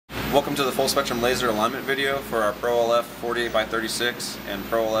Welcome to the full spectrum laser alignment video for our ProLF 48x36 and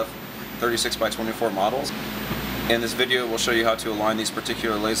ProLF 36x24 models. In this video we'll show you how to align these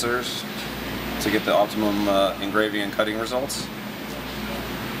particular lasers to get the optimum engraving and cutting results.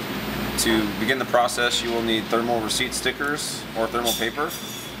 To begin the process you will need thermal receipt stickers or thermal paper,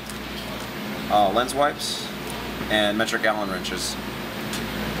 lens wipes, and metric Allen wrenches.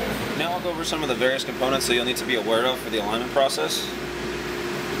 Now I'll go over some of the various components that you'll need to be aware of for the alignment process.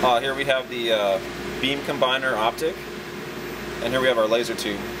 Here we have the beam combiner optic, and here we have our laser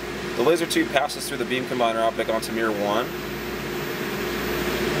tube. The laser tube passes through the beam combiner optic onto mirror 1,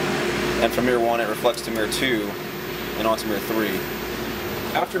 and from mirror 1 it reflects to mirror 2 and onto mirror 3.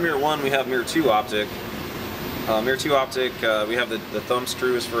 After mirror 1 we have mirror 2 optic. Mirror 2 optic, we have the thumb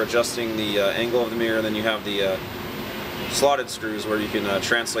screws for adjusting the angle of the mirror, and then you have the slotted screws where you can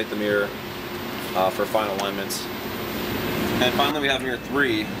translate the mirror for final alignments. And finally we have mirror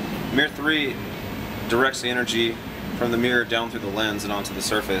 3. Mirror 3 directs the energy from the mirror down through the lens and onto the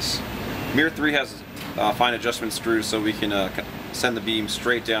surface. Mirror 3 has fine adjustment screws so we can send the beam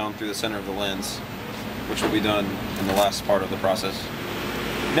straight down through the center of the lens, which will be done in the last part of the process.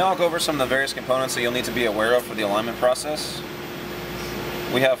 Now I'll go over some of the various components that you'll need to be aware of for the alignment process.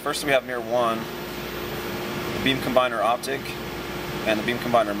 First we have mirror 1, the beam combiner optic, and the beam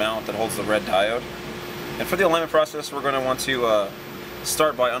combiner mount that holds the red diode. And for the alignment process we're going to want to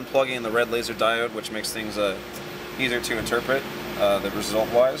start by unplugging the red laser diode, which makes things easier to interpret the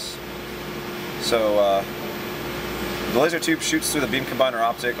result-wise. So the laser tube shoots through the beam combiner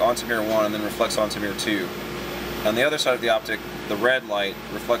optic onto mirror 1 and then reflects onto mirror 2. On the other side of the optic, the red light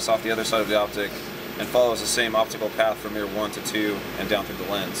reflects off the other side of the optic and follows the same optical path from mirror 1 to 2 and down through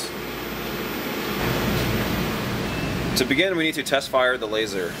the lens. To begin, we need to test fire the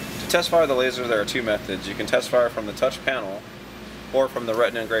laser. To test fire the laser there are two methods. You can test fire from the touch panel or from the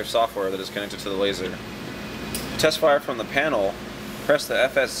retina engraved software that is connected to the laser. To test fire from the panel, press the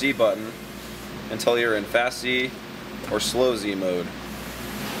FSZ button until you're in fast Z or slow Z mode.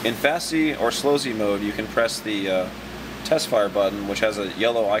 In fast Z or slow Z mode you can press the test fire button, which has a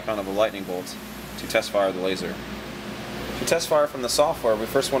yellow icon of a lightning bolt, to test fire the laser. To test fire from the software, we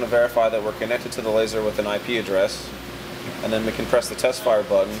first want to verify that we're connected to the laser with an IP address, and then we can press the test fire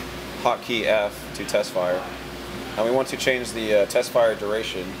button, hotkey F, to test fire. And we want to change the test fire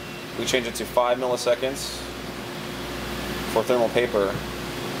duration. We change it to 5 milliseconds for thermal paper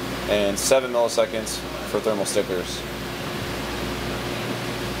and 7 milliseconds for thermal stickers.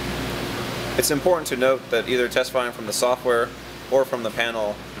 It's important to note that either test firing from the software or from the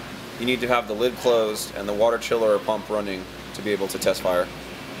panel, you need to have the lid closed and the water chiller or pump running to be able to test fire.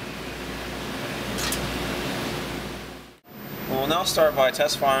 We'll now start by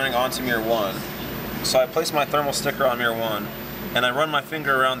test firing onto mirror 1. So I place my thermal sticker on mirror 1 and I run my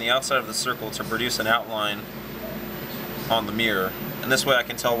finger around the outside of the circle to produce an outline on the mirror, and this way I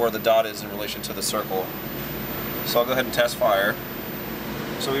can tell where the dot is in relation to the circle. So I'll go ahead and test fire.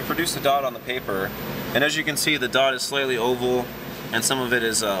 So we produced the dot on the paper, and as you can see the dot is slightly oval and some of it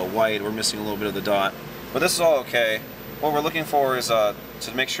is white. We're missing a little bit of the dot, but this is all okay. What we're looking for is to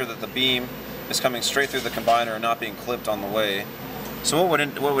make sure that the beam is coming straight through the combiner and not being clipped on the way. So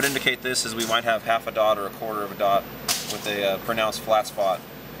what would indicate this is we might have half a dot or a quarter of a dot with a pronounced flat spot.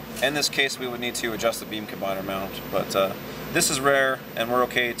 In this case we would need to adjust the beam combiner mount, but this is rare and we're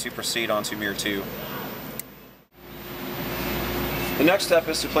okay to proceed onto mirror 2. The next step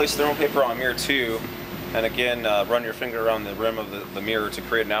is to place thermal paper on mirror 2 and again run your finger around the rim of the mirror to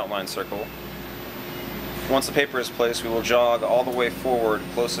create an outline circle. Once the paper is placed, we will jog all the way forward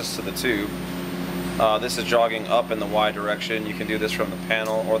closest to the tube. This is jogging up in the Y direction. You can do this from the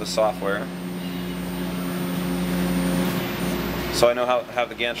panel or the software. So I know how to have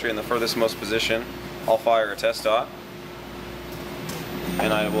the gantry in the furthest most position. I'll fire a test dot.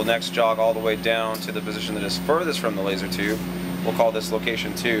 And I will next jog all the way down to the position that is furthest from the laser tube. We'll call this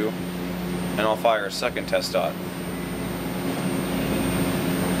location 2. And I'll fire a second test dot.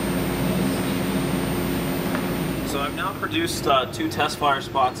 So I've now produced two test fire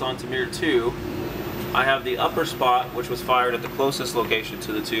spots onto mirror 2. I have the upper spot, which was fired at the closest location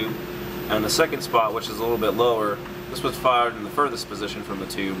to the tube, and the second spot, which is a little bit lower. This was fired in the furthest position from the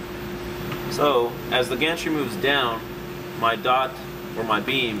tube. So as the gantry moves down, my dot, or my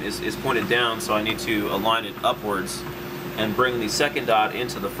beam, is pointed down, so I need to align it upwards and bring the second dot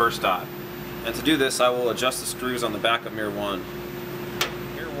into the first dot. And to do this, I will adjust the screws on the back of mirror 1.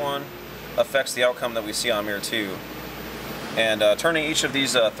 Mirror 1 affects the outcome that we see on mirror 2. And turning each of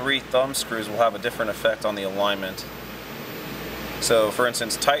these 3 thumb screws will have a different effect on the alignment. So for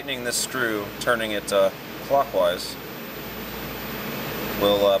instance, tightening this screw, turning it clockwise,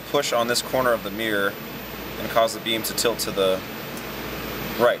 will push on this corner of the mirror and cause the beam to tilt to the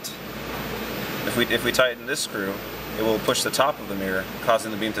right. If we tighten this screw, it will push the top of the mirror,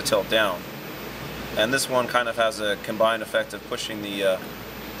 causing the beam to tilt down. And this one kind of has a combined effect of pushing the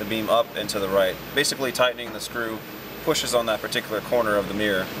beam up and to the right. Basically, tightening the screw pushes on that particular corner of the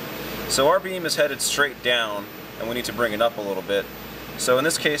mirror. So our beam is headed straight down, and we need to bring it up a little bit. So in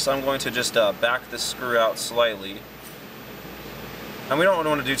this case, I'm going to just back this screw out slightly. And we don't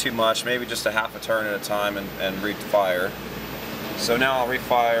want to do too much, maybe just a half a turn at a time and refire. So now I'll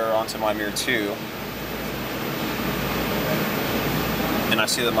refire onto my mirror 2. And I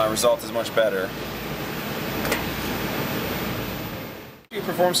see that my result is much better. We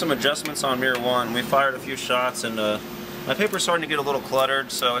performed some adjustments on mirror 1. We fired a few shots, and my paper's starting to get a little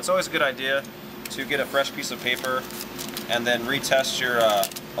cluttered, so it's always a good idea to get a fresh piece of paper and then retest your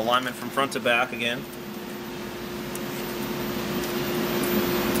alignment from front to back again.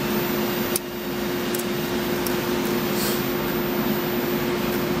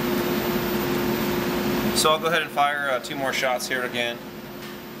 So I'll go ahead and fire 2 more shots here again.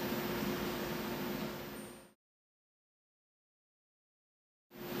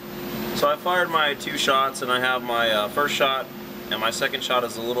 So I fired my 2 shots, and I have my first shot, and my second shot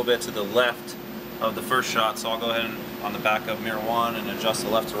is a little bit to the left of the first shot. So I'll go ahead and on the back of mirror 1 and adjust the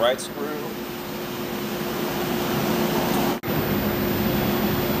left to right screw.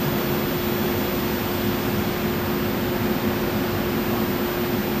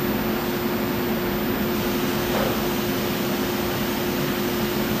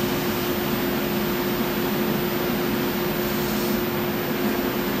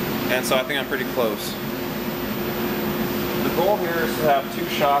 And so I think I'm pretty close. The goal here is to have 2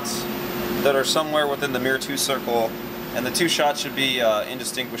 shots that are somewhere within the mirror 2 circle, and the 2 shots should be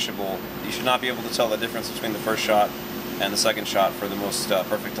indistinguishable. You should not be able to tell the difference between the first shot and the second shot for the most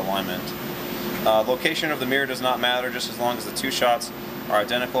perfect alignment. Location of the mirror does not matter, just as long as the 2 shots are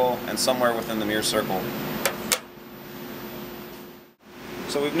identical and somewhere within the mirror circle.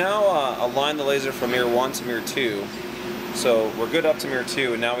 So we've now aligned the laser from mirror 1 to mirror 2. So we're good up to mirror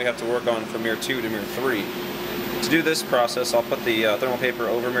 2, and now we have to work on from mirror 2 to mirror 3. To do this process, I'll put the thermal paper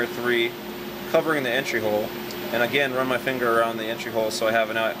over mirror 3, covering the entry hole, and again run my finger around the entry hole so I have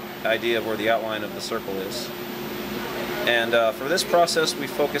an idea of where the outline of the circle is. And for this process, we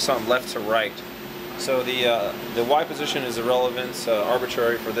focus on left to right. So the Y position is irrelevant,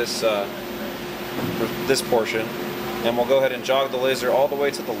 arbitrary for this portion, and we'll go ahead and jog the laser all the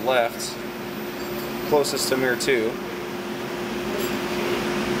way to the left, closest to mirror 2.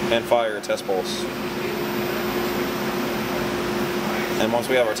 And fire a test pulse. And once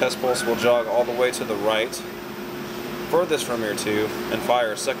we have our test pulse, we'll jog all the way to the right, furthest from mirror 2, and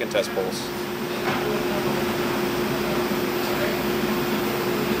fire a second test pulse.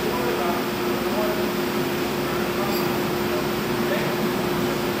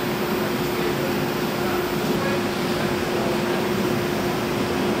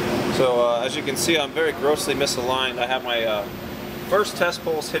 So as you can see, I'm very grossly misaligned. I have my first test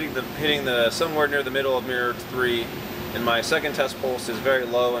pulse hitting the somewhere near the middle of mirror 3, and my second test pulse is very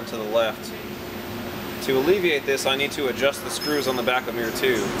low and to the left. To alleviate this, I need to adjust the screws on the back of mirror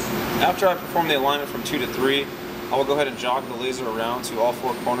 2. After I perform the alignment from 2 to 3, I will go ahead and jog the laser around to all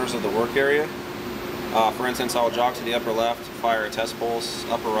 4 corners of the work area. For instance, I will jog to the upper left, fire a test pulse,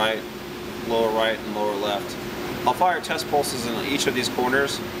 upper right, and lower left. I'll fire test pulses in each of these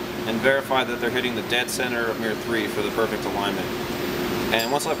corners and verify that they're hitting the dead center of mirror 3 for the perfect alignment. And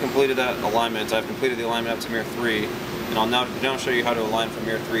once I've completed that alignment, I've completed the alignment up to mirror 3, and I'll now show you how to align from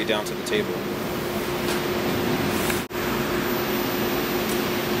mirror 3 down to the table.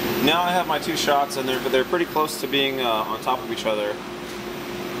 Now I have my 2 shots, and they're pretty close to being on top of each other.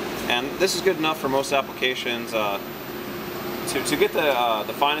 And this is good enough for most applications. To get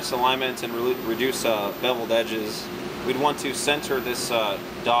the finest alignment and reduce beveled edges, we'd want to center this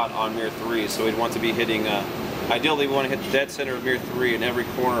dot on mirror 3, so we'd want to be hitting, ideally we want to hit the dead center of mirror 3 in every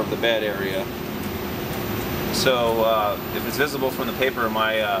corner of the bed area. So if it's visible from the paper,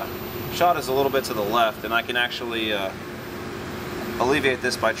 my shot is a little bit to the left, and I can actually alleviate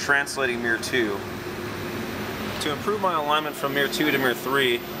this by translating mirror 2. To improve my alignment from mirror 2 to mirror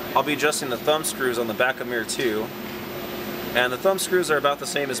 3, I'll be adjusting the thumb screws on the back of mirror 2. And the thumb screws are about the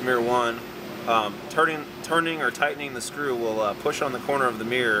same as mirror 1. Turning or tightening the screw will push on the corner of the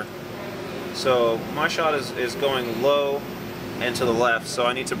mirror. So my shot is going low and to the left, so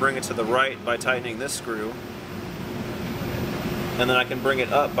I need to bring it to the right by tightening this screw. And then I can bring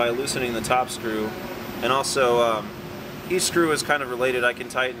it up by loosening the top screw, and also each screw is kind of related. I can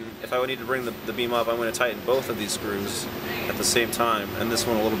tighten, if I need to bring the beam up, I'm going to tighten both of these screws at the same time, and this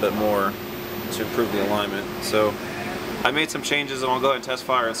one a little bit more to improve the alignment. So I made some changes, and I'll go ahead and test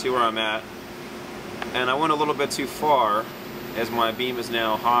fire and see where I'm at. And I went a little bit too far, as my beam is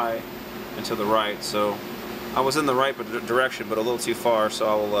now high and to the right. So I was in the right direction, but a little too far, so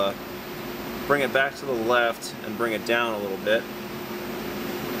I will bring it back to the left and bring it down a little bit.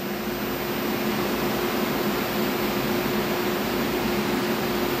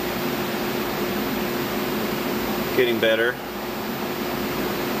 Getting better.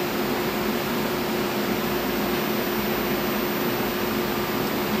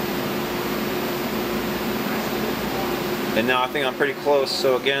 And now I think I'm pretty close,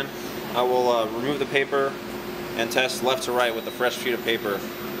 so again, I will remove the paper and test left to right with a fresh sheet of paper.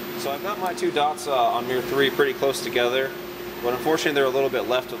 So I've got my two dots on mirror 3 pretty close together, but unfortunately they're a little bit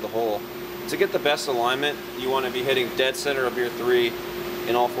left of the hole. To get the best alignment, you want to be hitting dead center of mirror 3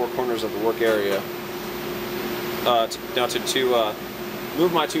 in all four corners of the work area. Now to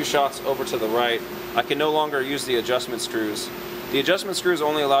move my two shots over to the right, I can no longer use the adjustment screws. The adjustment screws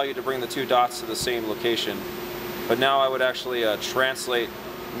only allow you to bring the two dots to the same location, but now I would actually translate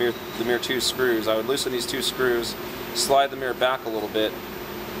the mirror 2 screws. I would loosen these two screws, slide the mirror back a little bit,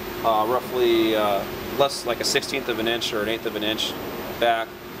 roughly less like a 1/16 of an inch or an 1/8 of an inch back,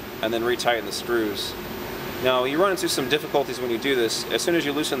 and then retighten the screws. Now you run into some difficulties when you do this. As soon as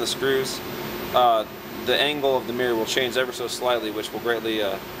you loosen the screws, the angle of the mirror will change ever so slightly, which will greatly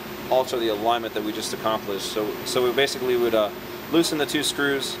alter the alignment that we just accomplished. So we basically would loosen the two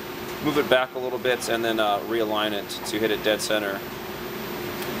screws, move it back a little bit, and then realign it to hit it dead center.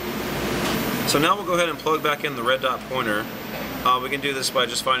 So now we'll go ahead and plug back in the red dot pointer. We can do this by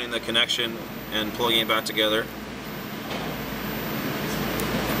just finding the connection and plugging it back together.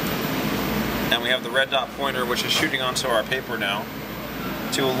 And we have the red dot pointer, which is shooting onto our paper now.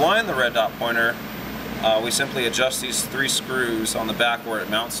 To align the red dot pointer, we simply adjust these three screws on the back where it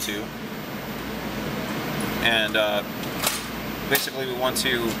mounts to. And basically we want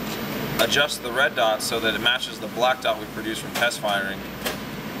to adjust the red dot so that it matches the black dot we produced from test firing.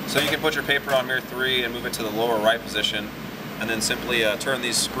 So you can put your paper on mirror 3 and move it to the lower right position, and then simply turn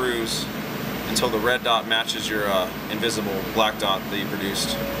these screws until the red dot matches your invisible black dot that you produced.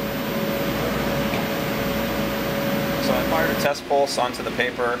 So I fired a test pulse onto the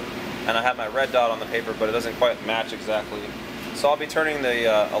paper, and I have my red dot on the paper, but it doesn't quite match exactly. So I'll be turning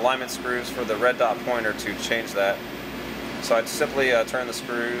the alignment screws for the red dot pointer to change that. So I simply turn the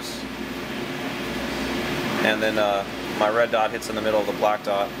screws, and then my red dot hits in the middle of the black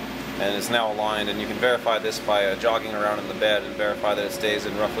dot, and it's now aligned. And you can verify this by jogging around in the bed and verify that it stays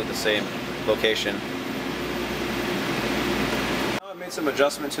in roughly the same location. Now I've made some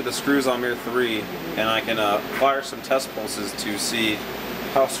adjustment to the screws on mirror 3, and I can fire some test pulses to see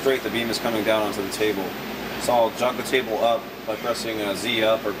how straight the beam is coming down onto the table. So I'll jog the table up by pressing Z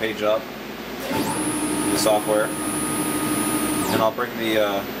up or page up in the software, and I'll bring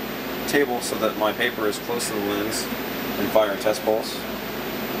the table so that my paper is close to the lens and fire a test pulse.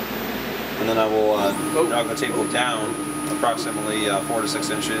 And then I will jog the table down approximately 4 to 6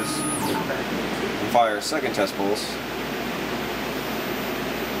 inches and fire a second test pulse.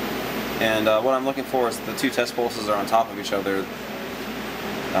 And what I'm looking for is the two test pulses are on top of each other,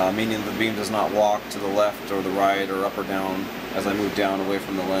 meaning the beam does not walk to the left or the right or up or down as I move down away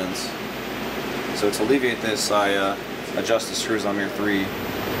from the lens. So to alleviate this, I adjust the screws on mirror 3.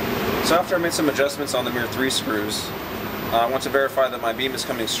 So after I made some adjustments on the mirror 3 screws, I want to verify that my beam is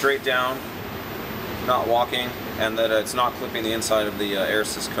coming straight down, not walking, and that it's not clipping the inside of the air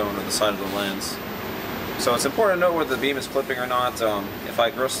assist cone or the side of the lens. So it's important to know whether the beam is clipping or not. If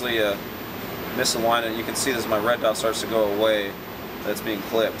I grossly misalign it, you can see as my red dot starts to go away that it's being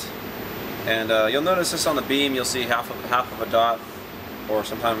clipped. And you'll notice this on the beam. You'll see half of a dot, or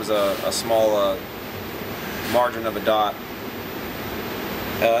sometimes a small margin of a dot.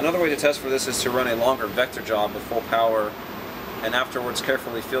 Another way to test for this is to run a longer vector job with full power, and afterwards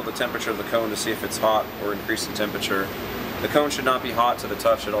carefully feel the temperature of the cone to see if it's hot or increased in temperature. The cone should not be hot to the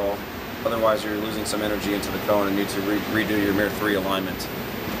touch at all, otherwise you're losing some energy into the cone and need to redo your mirror 3 alignment.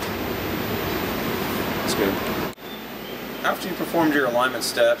 That's good. After you performed your alignment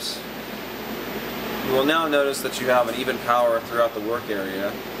steps, you will now notice that you have an even power throughout the work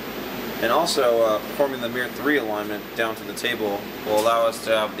area. And also, performing the mirror 3 alignment down to the table will allow us to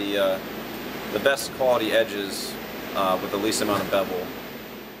have the best quality edges with the least amount of bevel.